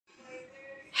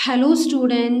Hello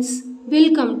students,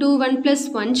 welcome to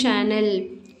 1+1 channel.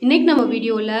 இன்னைக்கு நம்ம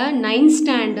வீடியோல 9th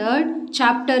standard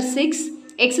chapter 6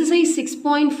 exercise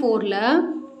 6.4ல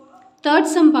third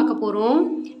sum பார்க்க போறோம்.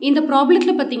 இந்த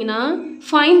ப்ராப்ளத்துல பாத்தீங்கன்னா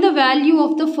find the value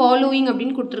of the following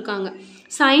அப்படினு கொடுத்திருக்காங்க.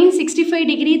 sin 65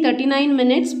 degree 39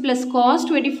 minutes plus cos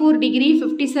 24 degree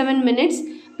 57 minutes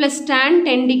plus tan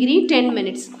 10 degree 10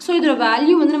 minutes. So இதோட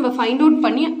வேல்யூ வந்து நம்ம ஃபைண்ட் அவுட்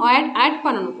பண்ணி ஆட்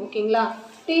பண்ணனும். ஓகேங்களா?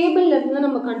 டேபிள்ல இருந்து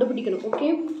நம்ம கண்டுபிடிக்கணும். ஓகே,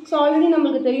 ஸோ ஆல்ரெடி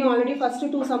நம்மளுக்கு தெரியும், ஆல்ரெடி ஃபர்ஸ்ட்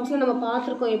 2 சம்ஸ்ல நம்ம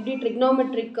பார்த்துருக்கோம் எப்படி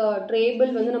ட்ரிக்னாமெட்ரிக் டேபிள்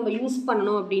வந்து நம்ம யூஸ்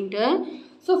பண்ணணும் அப்படின்ட்டு.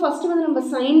 ஸோ ஃபர்ஸ்ட் வந்து நம்ம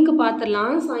சைனுக்கு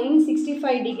பார்த்துடலாம். Sign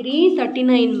 65 degree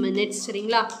 39 minutes.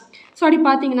 சரிங்களா? ஸோ அப்படி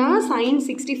பார்த்தீங்கன்னா சைன்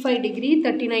 65 டிகிரி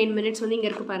 39 மினிட்ஸ் வந்து இங்கே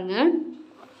இருக்கு பாருங்க.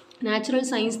 நேச்சுரல்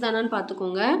சயின்ஸ் தானான்னு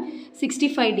பார்த்துக்கோங்க.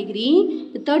 65 டிகிரி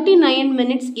 39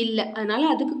 மினிட்ஸ் இல்லை, அதனால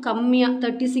அதுக்கு கம்மியாக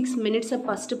 36 மினிட்ஸை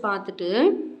ஃபஸ்ட்டு பார்த்துட்டு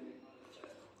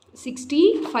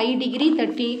 65 டிகிரி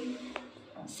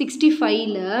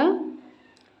 65ல்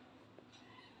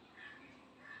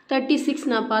 36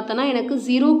 நான் பார்த்தேன்னா எனக்கு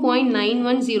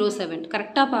 0.9107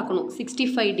 கரெக்டாக பார்க்கணும்.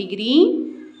 65 டிகிரி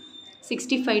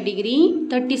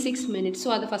 36 மினிட்ஸ். ஸோ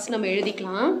அதை ஃபஸ்ட் நம்ம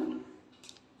எழுதிக்கலாம்.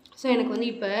 ஸோ எனக்கு வந்து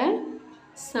இப்போ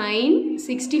சைன்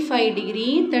 65 டிகிரி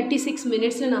 36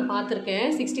 மினிட்ஸில் நான் பார்த்துருக்கேன்.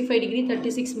 65 டிகிரி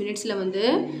 36 மினிட்ஸில் வந்து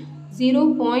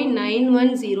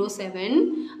 0.9107.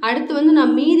 அடுத்து வந்து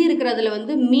நான் மீதி இருக்கிறதுல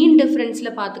வந்து மீன்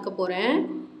டிஃப்ரென்ஸில் பார்த்துக்க போகிறேன்.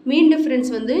 மீன் டிஃப்ரென்ஸ்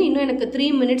வந்து இன்னும் எனக்கு 3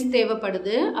 மினிட்ஸ்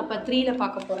தேவைப்படுது. அப்போ 3ல்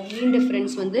பார்க்க போகிறேன். மீன்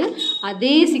டிஃப்ரென்ஸ் வந்து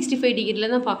அதே 65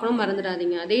 டிகிரியில் தான் பார்க்கணும்,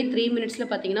 மறந்துடாதீங்க. அதே 3 மினிட்ஸில்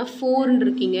பார்த்தீங்கன்னா 4ன்னு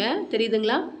இருக்கீங்க,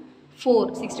 தெரியுதுங்களா? 4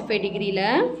 65 டிகிரியில்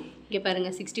இங்கே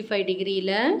பாருங்கள், 65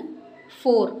 டிகிரியில்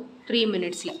 4 3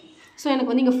 மினிட்ஸில். ஸோ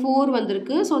எனக்கு வந்து இங்கே 4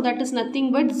 வந்திருக்கு. So that is nothing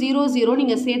but 0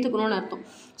 நீங்கள் சேர்த்துக்கணும்னு அர்த்தம்.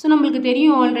 ஸோ நம்மளுக்கு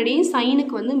தெரியும் ஆல்ரெடி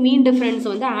சைனுக்கு வந்து மீன் டிஃப்ரென்ஸ்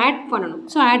வந்து ஆட் பண்ணணும்.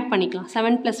 ஸோ ஆட் பண்ணிக்கலாம்.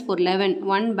 7 + 4 11,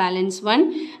 1 பேலன்ஸ் 1,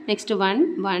 நெக்ஸ்ட் 1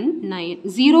 1 9,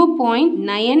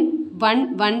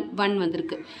 0.9111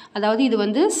 வந்திருக்கு. அதாவது இது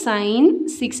வந்து சைன்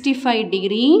 65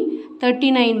 டிகிரி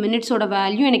 39 மினிட்ஸோட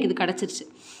வேல்யூ எனக்கு இது கிடச்சிருச்சு.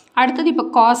 அடுத்தது இப்போ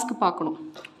காஸ்க்கு பார்க்கணும்.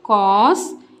 காஸ்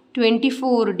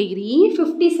 24 டிகிரி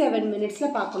 57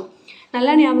 மினிட்ஸில் பார்க்கணும்.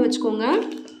 நல்லா ஞாபகம் வச்சுக்கோங்க,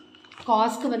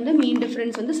 காஸ்க்கு வந்து மீன்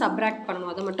டிஃப்ரென்ஸ் வந்து சப்ராக்ட்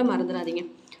பண்ணணும், அதை மட்டும் மறந்துடாதீங்க.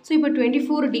 ஸோ இப்போ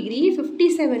 24 டிகிரி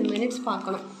 57 மினிட்ஸ்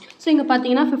பார்க்கணும். ஸோ இங்கே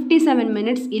பார்த்தீங்கன்னா 57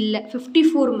 மினிட்ஸ் இல்லை,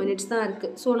 54 மினிட்ஸ் தான்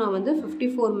இருக்குது. ஸோ நான் வந்து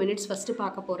 54 மினிட்ஸ் ஃபஸ்ட்டு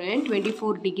பார்க்க போகிறேன்.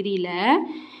 24 டிகிரியில்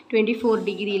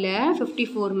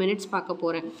 54 மினிட்ஸ் பார்க்க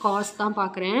போகிறேன். காஸ் தான்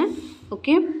பார்க்குறேன்.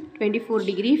 ஓகே, 24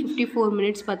 டிகிரி 54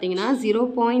 மினிட்ஸ் பார்த்தீங்கன்னா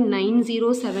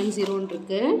 0.9070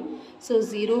 இருக்குது. ஸோ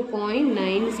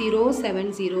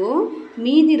 0.9070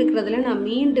 மீதி இருக்கிறதுல நான்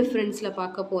மீன் டிஃப்ரென்ஸில்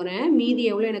பார்க்க போகிறேன். மீதி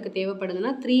எவ்வளோ எனக்கு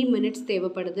தேவைப்படுதுன்னா 3 மினிட்ஸ்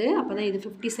தேவைப்படுது. அப்போ தான் இது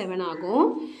 57 ஆகும்.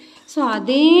 ஸோ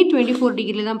அதே 24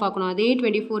 டிகிரியில் தான் பார்க்கணும். அதே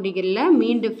 24 டிகிரியில்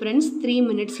மீன் டிஃப்ரென்ஸ் 3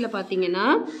 மினிட்ஸில் பார்த்தீங்கன்னா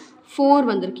 4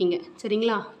 வந்திருக்கீங்க.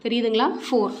 சரிங்களா? தெரியுதுங்களா?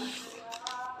 4.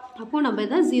 அப்போது நம்ம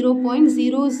இதை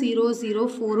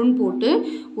 0.0004ன்னு போட்டு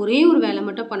ஒரே ஒரு வேலை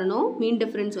மட்டும் பண்ணணும். மீன்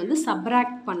டிஃப்ரென்ஸ் வந்து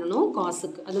சப்ராக்ட் பண்ணணும்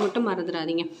காசுக்கு, அது மட்டும்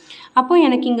மறந்துடாதீங்க. அப்போ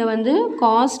எனக்கு இங்கே வந்து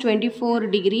காஸ் 24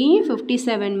 டிகிரி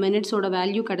 57 மினிட்ஸோட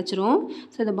வேல்யூ கிடச்சிரும்.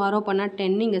 ஸோ இதை பாரோ பண்ணால்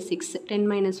 10, இங்கே 6, 10 -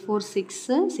 4 6,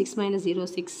 6 - 0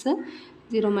 6,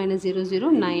 0 - 00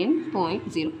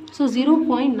 9.0. ஸோ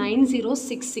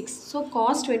 0.9066. ஸோ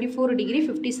காஸ் 24 டிகிரி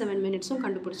 57 மினிட்ஸும்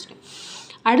கண்டுபிடிச்சிட்டேன்.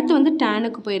 அடுத்து வந்து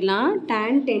டேனுக்கு போயிடலாம்.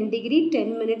 டேன் 10 டிகிரி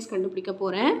 10 மினிட்ஸ் கண்டுபிடிக்க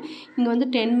போகிறேன். இங்கே வந்து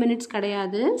 10 மினிட்ஸ்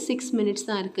கிடையாது, 6 மினிட்ஸ்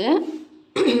தான் இருக்குது.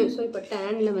 ஸோ இப்போ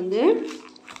டேனில் வந்து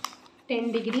 10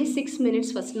 டிகிரி 6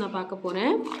 மினிட்ஸ் ஃபஸ்ட் நான் பார்க்க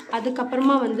போகிறேன்.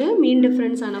 அதுக்கப்புறமா வந்து மீன்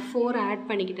டிஃப்ரென்ஸ் ஆன 4 ஆட்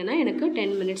பண்ணிக்கிட்டேன்னா எனக்கு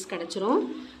 10 மினிட்ஸ் கிடச்சிரும்.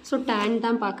 ஸோ டேன்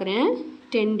தான் பார்க்குறேன்.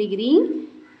 10 டிகிரி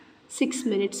 6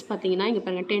 மினிட்ஸ் பார்த்தீங்கன்னா இங்கே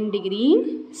பாருங்கள், 10 டிகிரி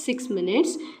 6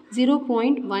 மினிட்ஸ்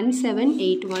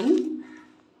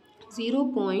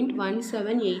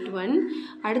 0.1781.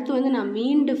 அடுத்து வந்து நான்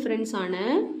மீன் டிஃப்ரென்ஸ் ஆன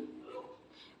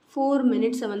 4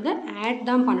 மினிட்ஸை வந்து ஆட்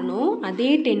தான் பண்ணணும். அதே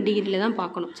 10 டிகிரியில் தான்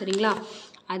பார்க்கணும். சரிங்களா?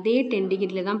 அதே 10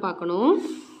 டிகிரியில் தான் பார்க்கணும்.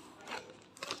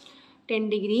 10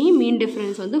 டிகிரி மீன்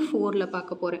டிஃப்ரென்ஸ் வந்து 4ல்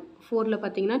பார்க்க போகிறேன். 4ல்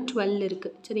பார்த்தீங்கன்னா 12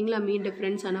 இருக்குது. சரிங்களா? மீன்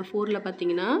டிஃப்ரென்ஸ் ஆனால் 4ல்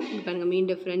பார்த்தீங்கன்னா இங்கே பாருங்கள், மீன்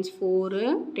டிஃப்ரென்ஸ் 4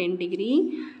 10 டிகிரி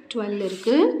 12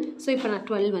 இருக்குது. ஸோ இப்போ நான்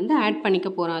 12 வந்து ஆட்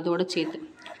பண்ணிக்க போகிறேன், அதோட சேர்த்து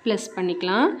ப்ளஸ்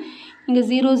பண்ணிக்கலாம். இங்கே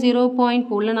 0 பாயிண்ட்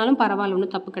போடலனாலும் பரவாயில்ல,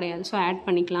 ஒன்றும் தப்பு கிடையாது. ஸோ ஆட்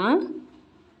பண்ணிக்கலாம்.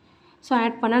 ஸோ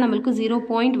ஆட் பண்ணால் நம்மளுக்கு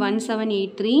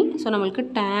 0.1783. ஸோ நம்மளுக்கு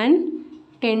tan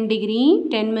 10 டிகிரி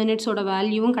 10 மினிட்ஸோட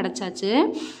வேல்யூவும் கிடச்சாச்சு.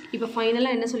 இப்போ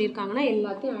ஃபைனலாக என்ன சொல்லியிருக்காங்கன்னா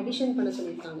எல்லாத்தையும் அடிஷன் பண்ண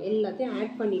சொல்லியிருக்காங்க. எல்லாத்தையும்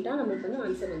ஆட் பண்ணிட்டா நம்மளுக்கு வந்து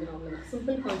ஆன்சர் வந்துடும். அவ்வளோதான்,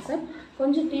 சிம்பிள் கான்செப்ட்.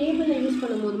 கொஞ்சம் டேபிளில் யூஸ்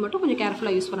பண்ணும்போது மட்டும் கொஞ்சம்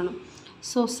கேர்ஃபுல்லாக யூஸ் பண்ணணும்.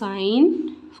 ஸோ சைன்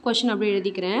கொஷின் அப்படியே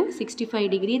எழுதிக்கிறேன். 65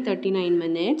 degree 39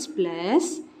 minutes plus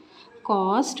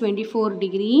cos 24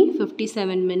 degree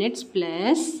 57 minutes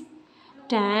plus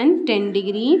tan 10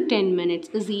 degree 10 minutes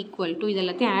is equal to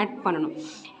இதெல்லாத்தையும் ஆட் பண்ணணும்.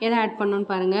 எதை ஆட் பண்ணணும்னு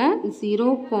பாருங்கள்.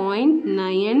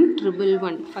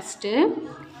 0.9111 ஃபஸ்ட்டு,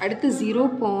 அடுத்து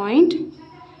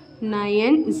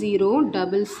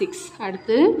 0.9066,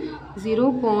 அடுத்து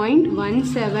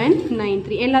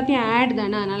 0.1793, எல்லாத்தையும் ஆட்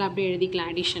தானே, அதனால் அப்படியே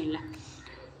எழுதிக்கலாம் அடிஷனில்.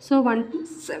 So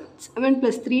 7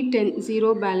 plus 3 10, 0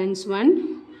 balance 1,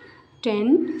 10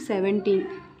 17,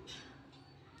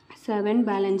 7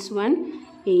 balance 1,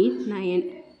 8 9,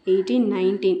 18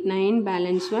 19, 9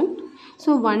 balance 1. So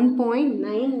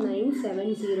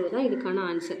 1.9970 தான் இதுக்கான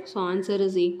answer. So answer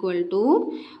is equal to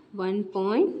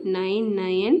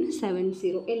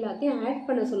 1.9970. எல்லாத்தையும் ஆட்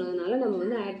பண்ண சொன்னதுனால நம்ம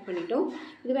வந்து ஆட் பண்ணிட்டோம்.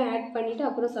 இதுவே ஆட் பண்ணிவிட்டு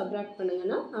அப்புறம் சப்ராக்ட்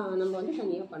பண்ணுங்கன்னா நம்ம வந்து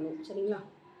தனியாக பண்ணுவோம். சரிங்களா?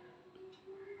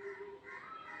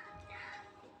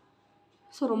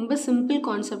 ஸோ ரொம்ப சிம்பிள்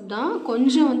கான்செப்ட் தான்.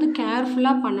 கொஞ்சம் வந்து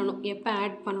கேர்ஃபுல்லாக பண்ணணும். எப்போ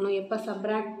ஆட் பண்ணணும், எப்போ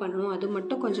சப்ராக்ட் பண்ணணும், அது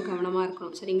மட்டும் கொஞ்சம் கவனமாக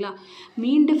இருக்கணும். சரிங்களா?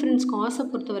 மீன் டிஃப்ரென்ஸ் காசை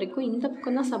பொறுத்த வரைக்கும் இந்த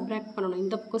பக்கம் தான் சப்ராக்ட் பண்ணணும்,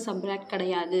 இந்த பக்கம் சப்ராக்ட்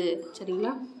கிடையாது.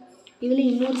 சரிங்களா? இதில்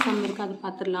இன்னொரு சம் இருக்குது, அதை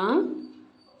பார்த்துடலாம்.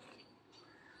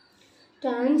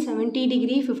 tan 70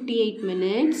 degree 58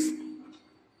 minutes,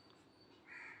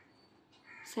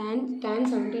 tan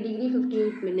 70 degree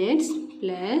 58 minutes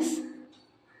plus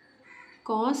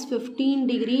cos 15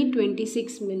 degree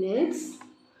 26 minutes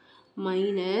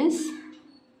minus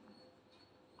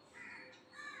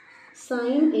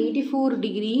sin 84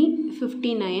 degree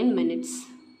 59 minutes.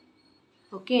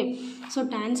 Okay, so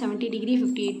tan 70 degree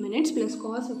 58 minutes plus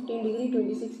cos 15 degree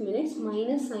 26 minutes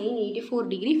minus sin 84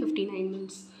 degree 59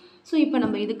 minutes. So இப்போ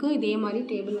நம்ம இதுக்கு இதே மாதிரி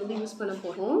டேபிள் வந்து யூஸ் பண்ண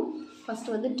போகிறோம்.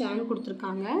 ஃபஸ்ட்டு வந்து tan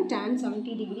கொடுத்துருக்காங்க. tan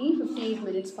 70 degree 58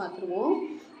 minutes பார்த்துருவோம்.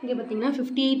 இங்கே பார்த்திங்கன்னா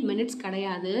 58 minutes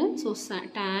கிடையாது. ஸோ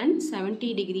tan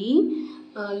 70 degree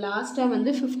லாஸ்ட்டாக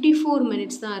வந்து 54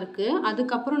 minutes தான் இருக்குது.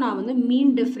 அதுக்கப்புறம் நான் வந்து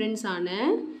மீன் டிஃப்ரென்ஸ் ஆன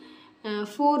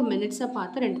 4 minutes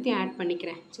பார்த்து ரெண்டுத்தையும் ஆட்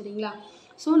பண்ணிக்கிறேன். சரிங்களா?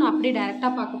 ஸோ நான் அப்படியே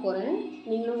டேரெக்டாக பார்க்க போகிறேன்.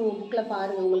 நீங்களும் புக்கில்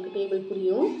பாருங்கள், உங்களுக்கு டேபிள்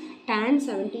புரியும். tan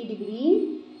 70 degree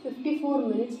 54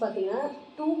 minutes பார்த்தீங்கன்னா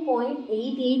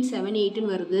 2.8878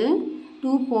 வருது.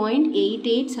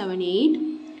 2.8878.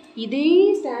 இதே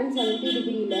tan 70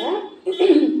 டிகிரியில்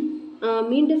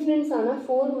மீன் டிஃப்ரென்ஸ் ஆனால்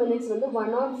 4 minutes வந்து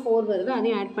 104 வருது.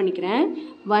 அதையும் ஆட் பண்ணிக்கிறேன்.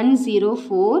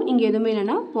 104. இங்கே எதுவுமே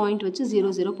இல்லைன்னா பாயிண்ட் வச்சு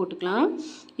 00 போட்டுக்கலாம்.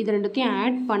 இது ரெண்டுத்தையும்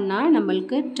ஆட் பண்ணால்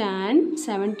நம்மளுக்கு tan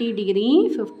 70 degree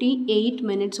 58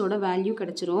 minutesோட வேல்யூ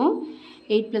கிடச்சிரும்.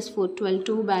 8 plus 4 12,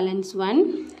 2 balance 1,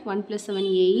 1 plus 7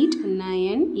 8,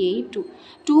 9 8 2,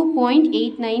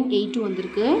 2.8982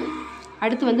 வந்திருக்கு.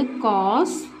 அடுத்து வந்து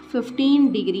cos 15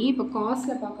 degree, இப்போ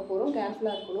காஸில் பார்க்க போகிறோம்,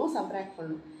 கேர்ஃபுல்லாக இருக்கணும், சப்ராக்ட்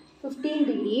பண்ணணும். 15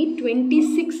 degree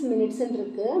 26 minutes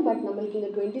இருக்குது. பட் நம்மளுக்கு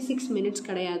இங்கே 26 minutes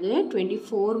கிடையாது,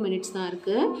 24 minutes தான்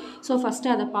இருக்குது. ஸோ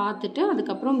ஃபஸ்ட்டு அதை பார்த்துட்டு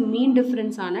அதுக்கப்புறம் மீன்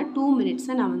டிஃப்ரென்ஸ் ஆன 2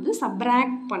 minutesை நான் வந்து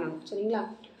சப்ராக்ட் பண்ணணும். சரிங்களா?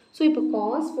 ஸோ இப்போ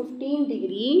cos 15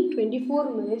 degree 24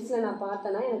 minutesல நான்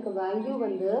பார்த்தேன்னா எனக்கு வேல்யூ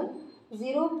வந்து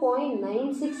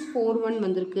 0.9641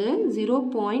 வந்திருக்கு.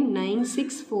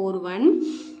 0.9641.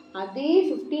 அதே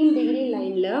 15 degree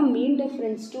லைனில் மீன்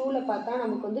டிஃப்ரென்ஸ் 2ல் பார்த்தா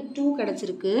நமக்கு வந்து 2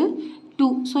 கிடச்சிருக்கு. 2.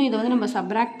 ஸோ இதை வந்து நம்ம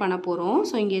சப்ராக்ட் பண்ண போகிறோம்.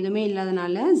 ஸோ இங்கே எதுவுமே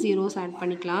இல்லாதனால ஜீரோஸ் ஆட்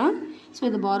பண்ணிக்கலாம். ஸோ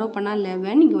இதை பாரோ பண்ணால்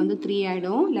 11, இங்கே வந்து 3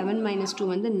 ஆகிடும். 11 minus 2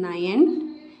 வந்து 9,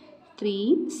 3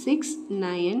 6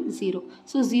 9 0.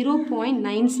 ஸோ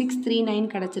 0.9639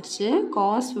 கிடச்சிருச்சு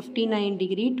cos 59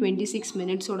 degree 26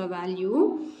 minutesோட வேல்யூ.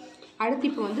 அடுத்து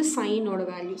இப்போ வந்து சைனோட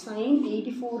வேல்யூ. sin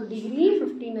 84 degree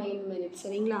 59 minutes.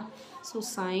 சரிங்களா? ஸோ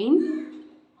sin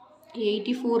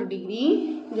 84 degree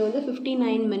இங்கே வந்து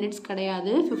 59 minutes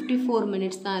கிடையாது, 54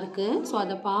 minutes தான் இருக்குது. ஸோ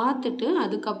அதை பார்த்துட்டு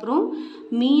அதுக்கப்புறம்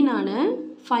மீனான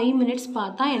 5 minutes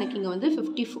பார்த்தா எனக்கு இங்கே வந்து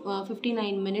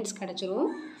 59 minutes கிடச்சிரும்.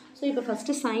 ஸோ இப்போ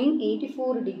ஃபஸ்ட்டு sin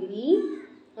 84 degree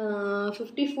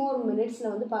 54 minutesல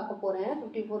வந்து பார்க்க போகிறேன்.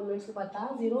 54 minutesல பார்த்தா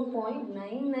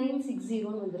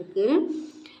 0.9960 வந்திருக்கு.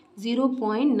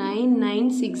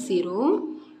 0.9960.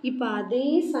 இப்போ அதே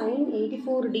sin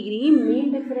 84 degree மீன்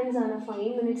டிஃப்ரென்ஸ் ஆன 5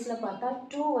 minutesல பார்த்தா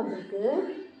 2 வந்திருக்கு.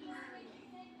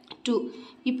 2.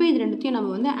 இப்போ இது ரெண்டுத்தையும்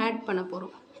நம்ம வந்து ஆட் பண்ண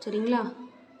போகிறோம். சரிங்களா?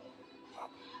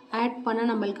 ஆட் பண்ண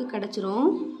நம்மளுக்கு கிடச்சிரும்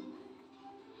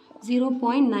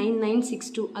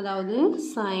 0.9962. அதாவது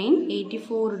sin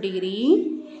 84 degree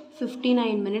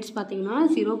 59 minutes பார்த்தீங்கன்னா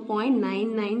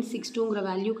 0.9962ங்கிற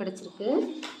வேல்யூ கிடச்சிருக்கு.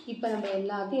 இப்போ நம்ம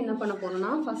எல்லாத்தையும் என்ன பண்ண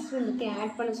போகிறோம்னா ஃபஸ்ட்டு ரெண்டுத்தையும்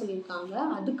ஆட் பண்ண சொல்லியிருக்காங்க,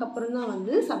 அதுக்கப்புறம் தான்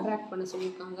வந்து சப்ராக்ட் பண்ண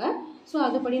சொல்லியிருக்காங்க. ஸோ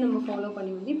அதுபடி நம்ம ஃபாலோ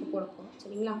பண்ணி வந்து இப்போ போட போகிறோம்.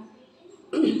 சரிங்களா?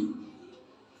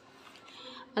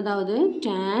 அதாவது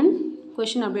tan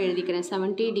கொஷின் அப்படியே எழுதிக்கிறேன்.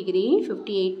 70 degree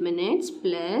 58 minutes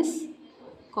plus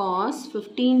cos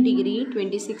 15 degree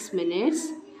 26 minutes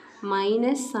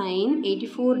minus sin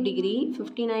 84 degree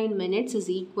 59 minutes is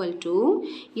equal to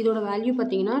இதோட வேல்யூ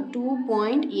பார்த்தீங்கன்னா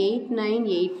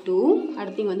 2.8982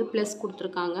 அடுத்து இங்கே வந்து ப்ளஸ்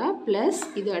கொடுத்துருக்காங்க ப்ளஸ்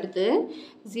இது அடுத்து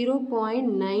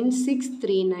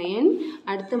 0.9639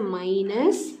 அடுத்து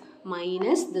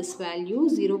minus this value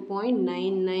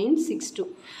 0.9962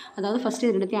 அதாவது ஃபஸ்ட்டு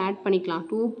இது ரெண்டுத்தையும் ஆட் பண்ணிக்கலாம்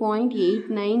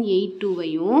 2.8982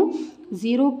 வையும்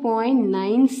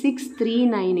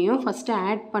 0.9639ஐயும் ஃபஸ்ட்டு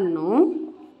ஆட் பண்ணணும்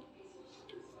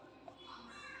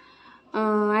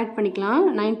ஆட் பண்ணிக்கலாம்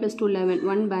 9 + 2 11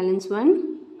 1 பேலன்ஸ் 1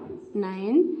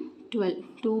 9 12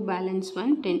 2 பேலன்ஸ்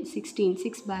 1 10 16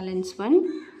 6 பேலன்ஸ் 1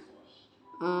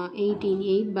 18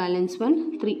 8 பேலன்ஸ் 1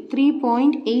 3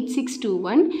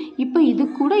 3.8621 இப்போ இது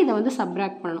கூட இதை வந்து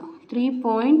சப்ராக்ட் பண்ணணும்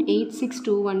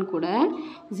 3.8621 கூட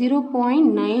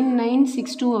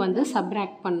 0.9962 வந்து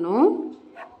சப்ராக்ட் பண்ணணும்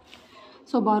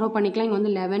ஸோ பாரோ பண்ணிக்கலாம் இங்கே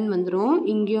வந்து 11 வந்துடும்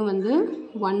இங்கேயும் வந்து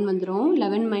 1 வந்துடும்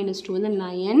 11 - 2 வந்து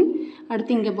 9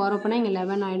 அடுத்து இங்கே பாரோ பண்ணால் இங்கே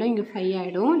 11 ஆகிடும் இங்கே 5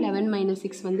 ஆகிடும் 11 -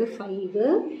 6 வந்து 5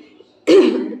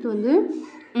 அடுத்து வந்து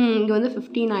இங்கே வந்து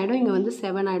 15 ஆகிடும் இங்கே வந்து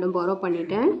 7 ஆகிடும் பாரோ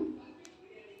பண்ணிவிட்டேன்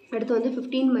அடுத்து வந்து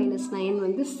 15 - 9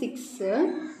 வந்து 6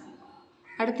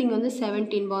 அடுத்து இங்கே வந்து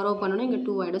 17 பாரோ பண்ணணும் இங்கே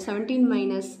 2 ஆகிடும் 17 -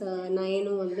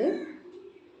 9 வந்து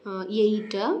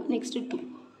 8 நெக்ஸ்ட்டு 2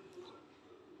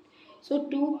 ஸோ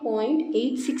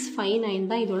 2.8659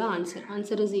 தான் இதோட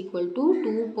answer is equal to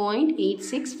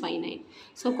 2.8659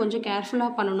 so கொஞ்சம்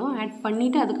கேர்ஃபுல்லாக பண்ணணும் ஆட்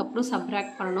பண்ணிவிட்டு அதுக்கப்புறம்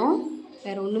சப்ராக்ட் பண்ணணும்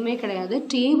வேறு ஒன்றுமே கிடையாது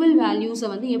டேபிள் வேல்யூஸை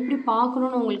வந்து எப்படி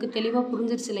பார்க்கணுன்னு உங்களுக்கு தெளிவாக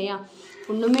புரிஞ்சிருச்சு இல்லையா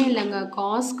ஒன்றுமே இல்லைங்க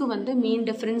காஸ்க்கு வந்து மீன்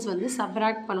டிஃப்ரென்ஸ் வந்து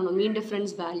சப்ராக்ட் பண்ணணும் மீன்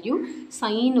டிஃப்ரென்ஸ் வேல்யூ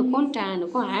சைனுக்கும்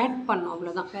டேனுக்கும் ஆட் பண்ணணும்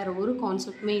அவ்வளோதான் வேறு ஒரு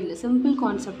கான்செப்ட்டுமே இல்லை சிம்பிள்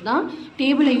கான்செப்ட் தான்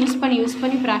டேபிளை யூஸ்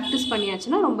பண்ணி ப்ராக்டிஸ்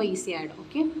பண்ணியாச்சுன்னா ரொம்ப ஈஸியாகிடும்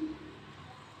ஓகே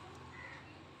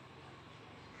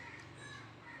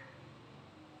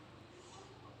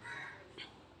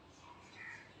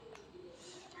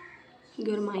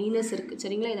இங்கே ஒரு மைனஸ் இருக்குது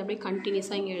சரிங்களா இதை அப்படியே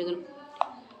கண்டினியூஸாக இங்கே எழுதணும்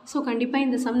ஸோ கண்டிப்பாக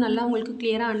இந்த சம் நல்லா உங்களுக்கு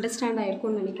கிளியராக அண்டர்ஸ்டாண்ட்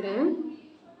ஆகிருக்கும்னு நினைக்கிறேன்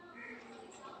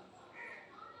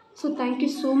so thank you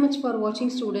so much for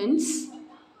வாட்சிங் ஸ்டூடெண்ட்ஸ்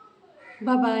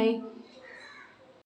பாய்